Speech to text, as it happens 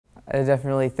I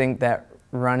definitely think that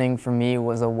running for me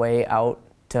was a way out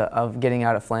of getting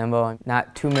out of Flambeau.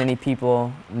 Not too many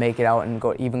people make it out and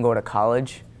even go to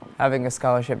college. Having a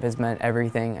scholarship has meant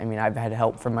everything. I mean, I've had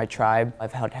help from my tribe.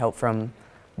 I've had help from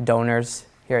donors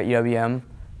here at UWM.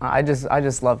 I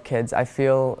just love kids. I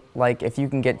feel like if you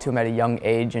can get to them at a young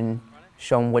age and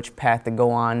show them which path to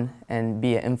go on and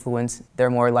be an influence, they're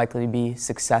more likely to be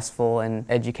successful, and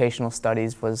educational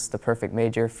studies was the perfect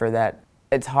major for that.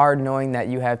 It's hard knowing that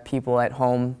you have people at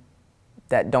home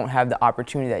that don't have the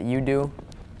opportunity that you do,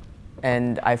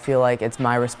 and I feel like it's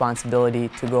my responsibility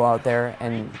to go out there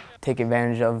and take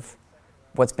advantage of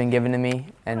what's been given to me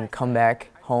and come back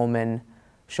home and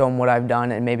show them what I've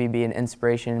done and maybe be an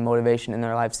inspiration and motivation in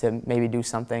their lives to maybe do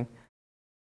something.